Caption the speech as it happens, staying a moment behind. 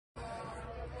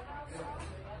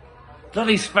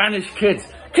Bloody Spanish kids.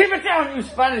 Keep it down, you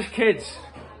Spanish kids.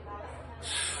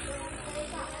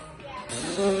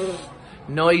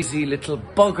 Noisy little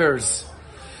buggers.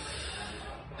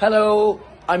 Hello,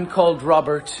 I'm called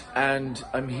Robert and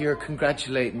I'm here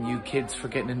congratulating you kids for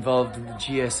getting involved in the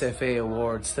GSFA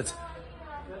Awards. That's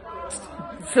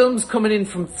films coming in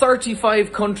from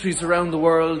 35 countries around the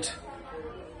world.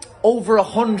 Over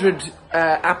 100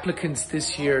 applicants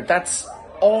this year. That's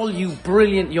all you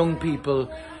brilliant young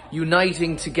people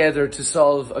uniting together to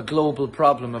solve a global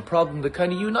problem, a problem that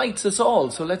kind of unites us all.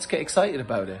 So let's get excited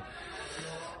about it.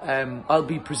 I'll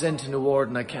be presenting an award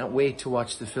and I can't wait to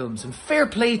watch the films. And fair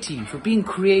play to you for being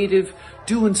creative,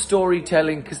 doing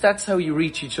storytelling, because that's how you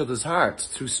reach each other's hearts,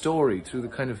 through story, through the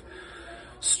kind of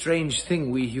strange thing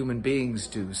we human beings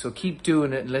do. So keep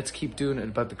doing it and let's keep doing it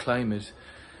about the climate.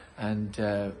 And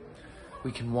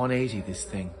we can 180 this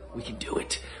thing. We can do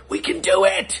it. We can do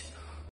it!